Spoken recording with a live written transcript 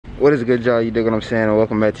What is good, y'all? You dig what I'm saying? And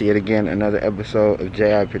welcome back to yet again another episode of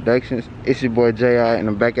JI Productions. It's your boy JI, and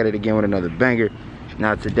I'm back at it again with another banger.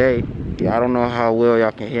 Now today, I don't know how well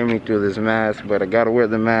y'all can hear me through this mask, but I gotta wear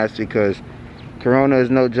the mask because Corona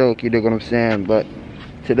is no joke. You dig what I'm saying? But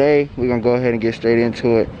today we're gonna go ahead and get straight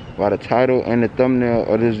into it. By the title and the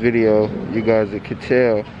thumbnail of this video, you guys could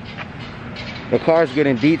tell the car's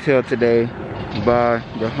getting detailed today by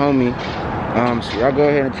the homie. So y'all go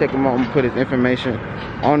ahead and check him out. I'm gonna put his information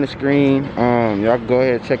on the screen. Y'all can go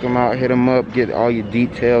ahead and check him out, hit him up, get all your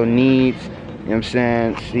detail needs. You know what I'm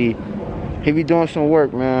saying? See, he be doing some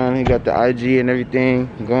work, man. He got the IG and everything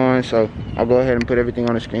going, so I'll go ahead and put everything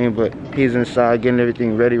on the screen. But he's inside getting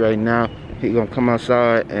everything ready right now. He's gonna come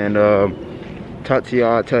outside and talk to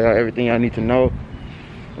y'all, tell y'all everything y'all need to know.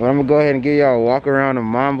 But I'm gonna go ahead and give y'all a walk around the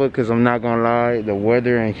Mamba, because I'm not gonna lie, the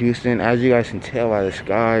weather in Houston, as you guys can tell by the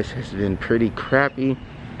skies, has been pretty crappy.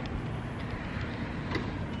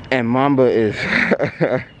 And Mamba is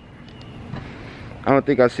I don't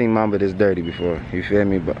think I've seen Mamba this dirty before, you feel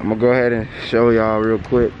me? But I'm gonna go ahead and show y'all real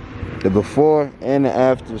quick the before and the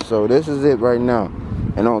after. So this is it right now,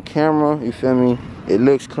 and on camera, you feel me, it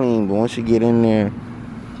looks clean, but once you get in there,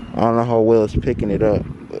 I don't know how well it's picking it up,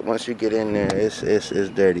 but once you get in there, it's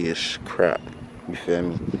dirty, it's crap, you feel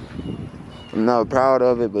me? I'm not proud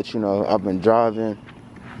of it, but you know, I've been driving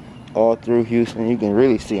all through Houston. You can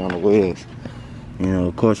really see on the wheels, you know,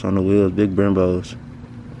 of course on the wheels, big Brembos.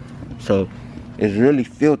 So it's really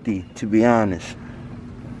filthy, to be honest.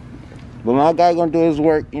 But my guy gonna do his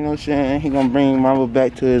work, you know what I'm saying? He gonna bring Mamba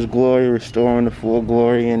back to his glory, restoring the full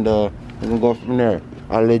glory, and we're gonna go from there.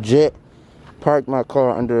 I legit parked my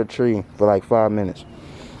car under a tree for like 5 minutes,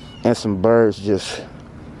 and some birds just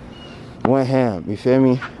went ham, you feel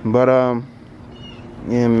me? But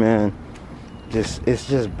yeah, man, it's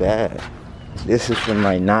just bad. This is from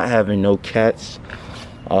like not having no cats,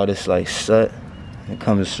 all this like soot, it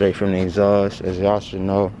comes straight from the exhaust, as y'all should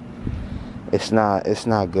know. It's not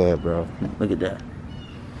good, bro. Look at that.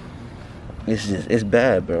 It's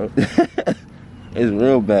bad, bro. It's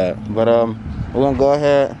real bad. But we're gonna go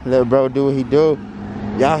ahead, let bro do what he do.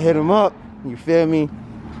 Y'all hit him up, you feel me?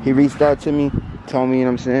 He reached out to me, told me, you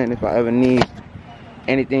know what I'm saying, if I ever need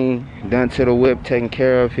anything done to the whip, taken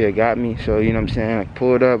care of, he got me. So, you know what I'm saying, I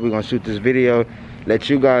pulled up, we're gonna shoot this video, let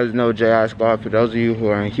you guys know JI Squad. For those of you who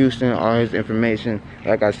are in Houston, all his information,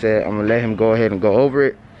 like I said, I'm gonna let him go ahead and go over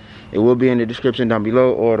it. It will be in the description down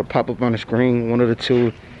below, or it'll pop up on the screen, one of the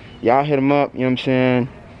two. Y'all hit him up, you know what I'm saying,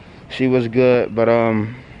 see what's good. But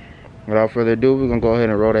without further ado, we're gonna go ahead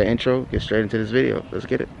and roll that intro, get straight into this video. Let's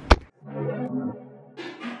get it.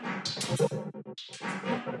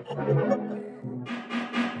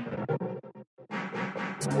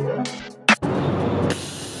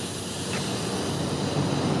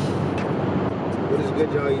 What is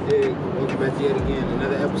good, y'all? You dig? Welcome back to yet again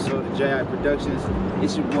another episode of JI Productions.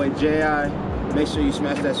 It's your boy JI. Make sure you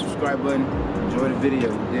smash that subscribe button. Enjoy the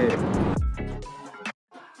video. You dig?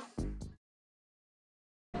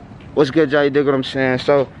 What's good, y'all? You dig what I'm saying?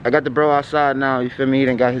 So I got the bro outside now, you feel me? He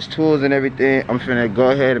done got his tools and everything. I'm finna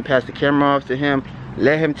go ahead and pass the camera off to him,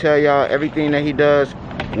 let him tell y'all everything that he does,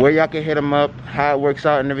 where y'all can hit him up, how it works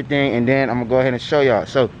out and everything, and then I'm gonna go ahead and show y'all.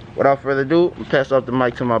 So without further ado, I'm gonna pass off the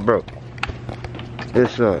mic to my bro.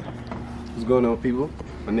 Yes, sir. What's going on, people?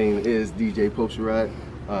 My name is DJ Pope Sherrod.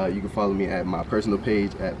 You can follow me at my personal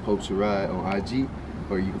page at Pope Sherrod on IG,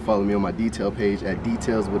 or you can follow me on my detail page at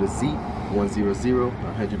details with a Z 100,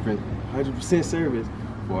 100% service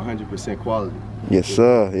for 100% quality. Yes,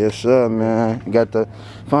 sir, man. We got the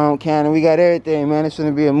phone cannon, we got everything, man. It's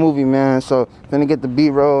gonna be a movie, man. So finna get the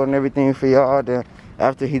B-roll and everything for y'all. Then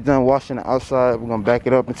after he's done washing the outside, we're gonna back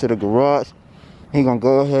it up into the garage. He gonna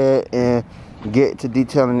go ahead and get to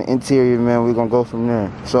detailing the interior, man. We're gonna go from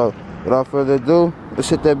there. So without further ado, let's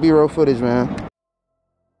hit that B-roll footage, man.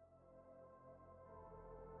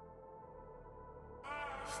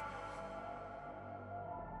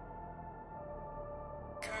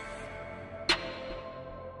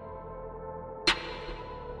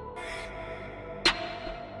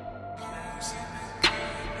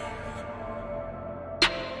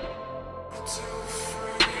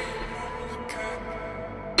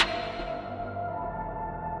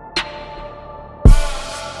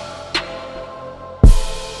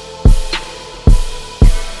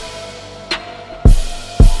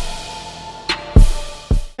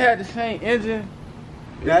 Had the same engine.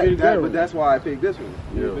 But that's why I picked this one.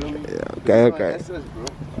 You feel me? Yeah, okay. That's us, bro.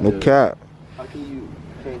 No cap. How can you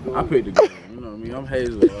can't go? I picked the good one, you know what I mean? I'm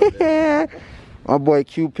Hazel. My boy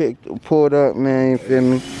Q pulled up, man, you feel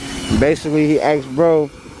me? Basically, he asked bro,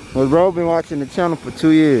 well, bro been watching the channel for 2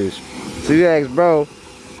 years. So he asked bro,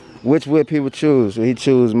 Which would people choose? Would he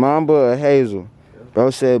choose Mamba or Hazel?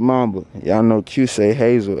 Bro said Mamba. Y'all know Q say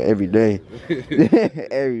Hazel every day.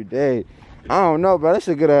 Every day. I don't know, bro. That's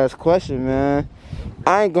a good ass question, man.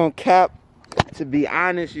 I ain't gonna cap. To be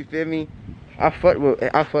honest, you feel me? I fucked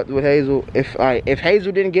with Hazel. If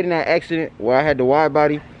Hazel didn't get in that accident where I had the wide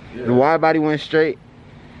body, the wide body went straight,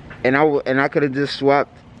 and I could have just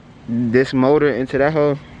swapped this motor into that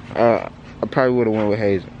hole, I probably would have went with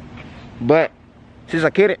Hazel. But since I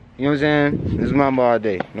couldn't, you know what I'm saying? This is Mamba all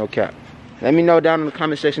day, no cap. Let me know down in the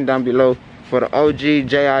comment section down below for the OG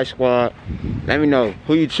JI squad. Let me know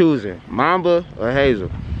who you choosing, Mamba or Hazel.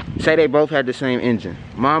 Say they both had the same engine,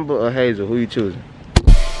 Mamba or Hazel, who you choosing?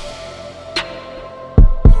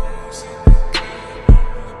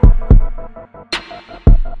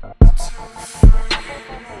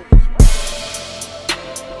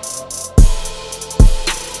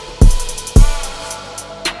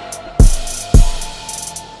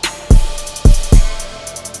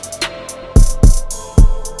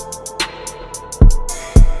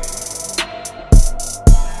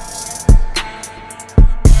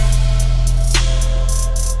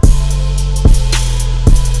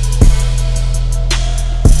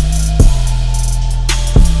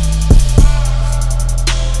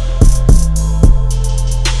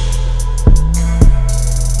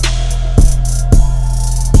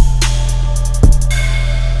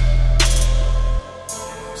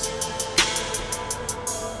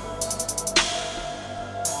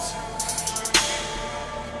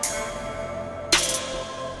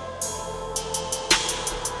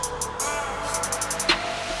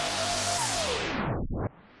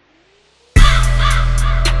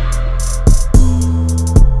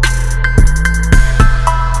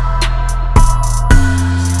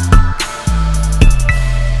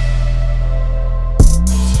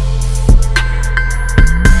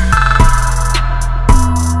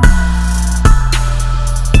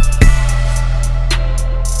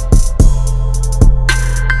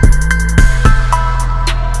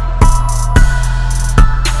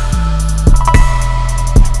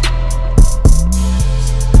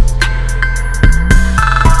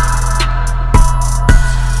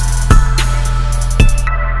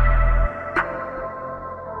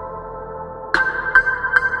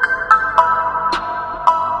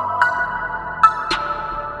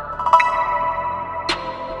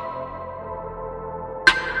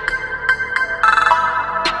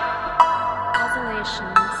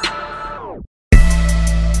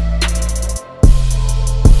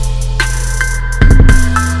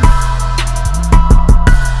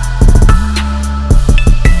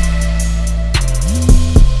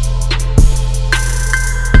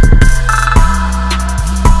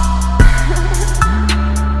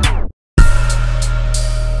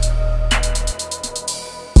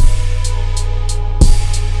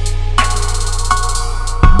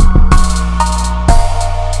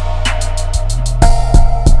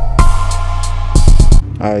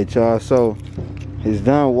 Alright, y'all, so he's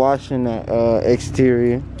done washing the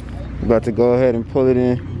exterior. About to go ahead and pull it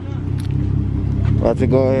in. About to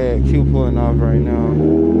go ahead, Q pulling off right now.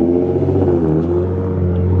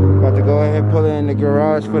 About to go ahead and pull it in the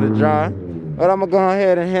garage for the dry. But I'm gonna go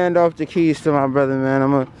ahead and hand off the keys to my brother, man.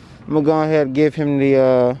 I'm gonna go ahead and give him the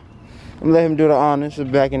I'm gonna let him do the honors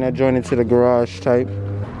of backing that joint into the garage type.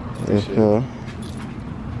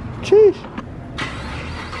 Cheese.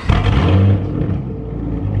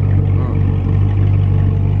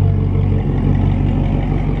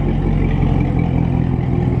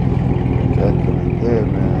 Yeah,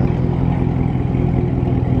 man.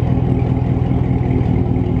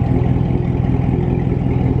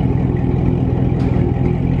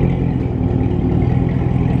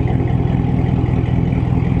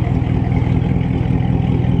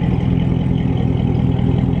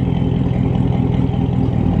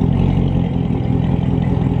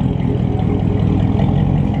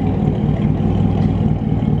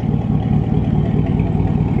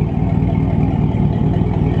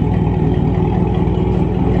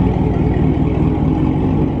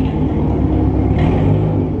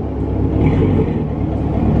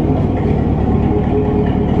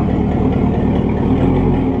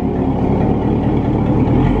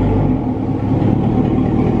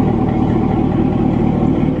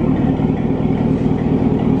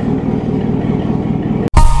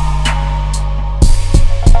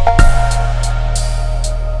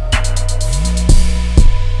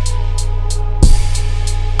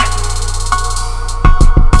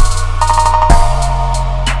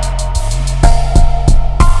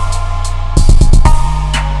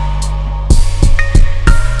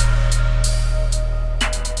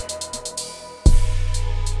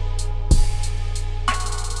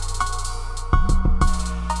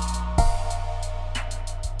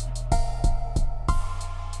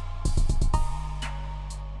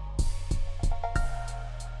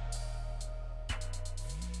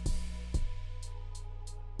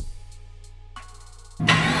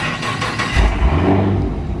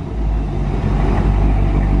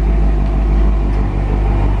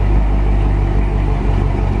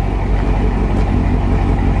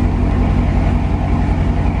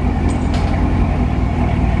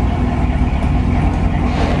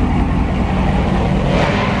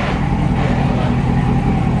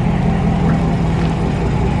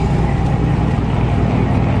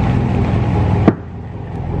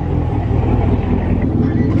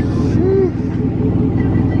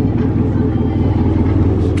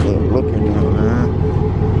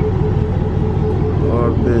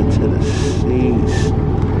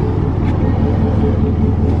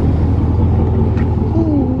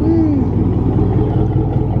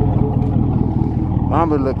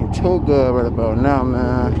 Mamba looking too good right about now,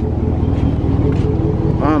 man.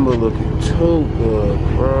 Mamba looking too good,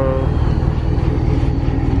 bro.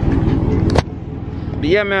 But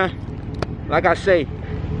yeah, man, like I say,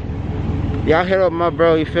 y'all hit up my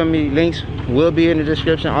bro, you feel me? Links will be in the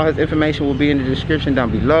description. All his information will be in the description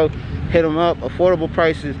down below. Hit him up, affordable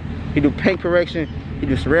prices. He do paint correction, he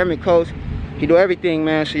do ceramic coats, he do everything,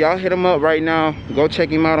 man. So y'all hit him up right now. Go check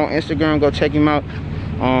him out on Instagram, go check him out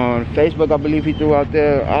on Facebook. I believe he threw out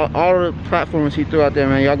there. All the platforms he threw out there,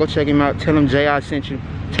 man. Y'all go check him out. Tell him J.I. sent you.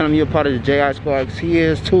 Tell him you're part of the J.I. squad, because he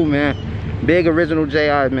is too, man. Big original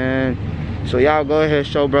J.I., man. So y'all go ahead and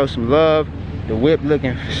show bro some love. The whip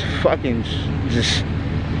looking fucking just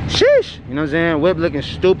sheesh. You know what I'm saying? Whip looking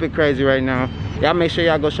stupid crazy right now. Y'all make sure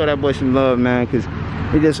y'all go show that boy some love, man, because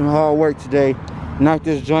he did some hard work today. Knocked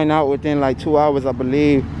this joint out within like 2 hours, I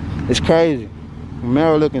believe. It's crazy.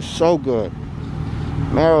 Mero looking so good.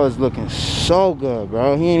 Mero is looking so good,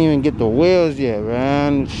 bro. He ain't even get the wheels yet,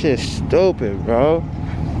 man. Shit's stupid, bro.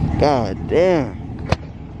 God damn.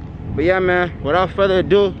 But yeah, man, without further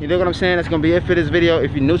ado, you know what I'm saying? That's gonna be it for this video.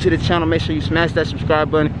 If you're new to the channel, make sure you smash that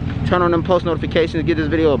subscribe button, turn on them post notifications, give this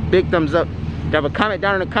video a big thumbs up. Drop a comment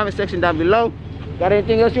down in the comment section down below. Got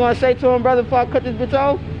anything else you want to say to him, brother, before I cut this bitch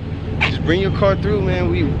off? Just bring your car through, man.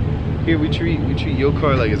 We treat your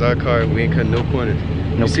car like it's our car. We ain't cutting no corners.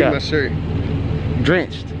 No you see my shirt?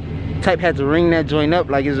 Drenched. Type had to ring that joint up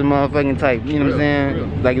like it's a motherfucking type. You know what I'm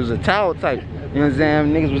saying? Like it was a towel type. You know what I'm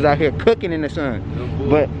saying? Niggas was out here cooking in the sun.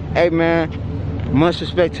 But hey, man, much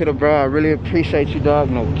respect to the bro. I really appreciate you,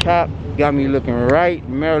 dog. No cap. Got me looking right.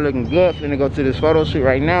 Mero looking good. Finna go to this photo shoot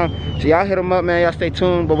right now. So y'all hit him up, man. Y'all stay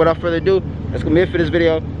tuned. But without further ado, that's gonna be it for this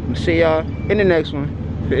video. I'm gonna see y'all in the next one.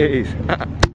 Peace.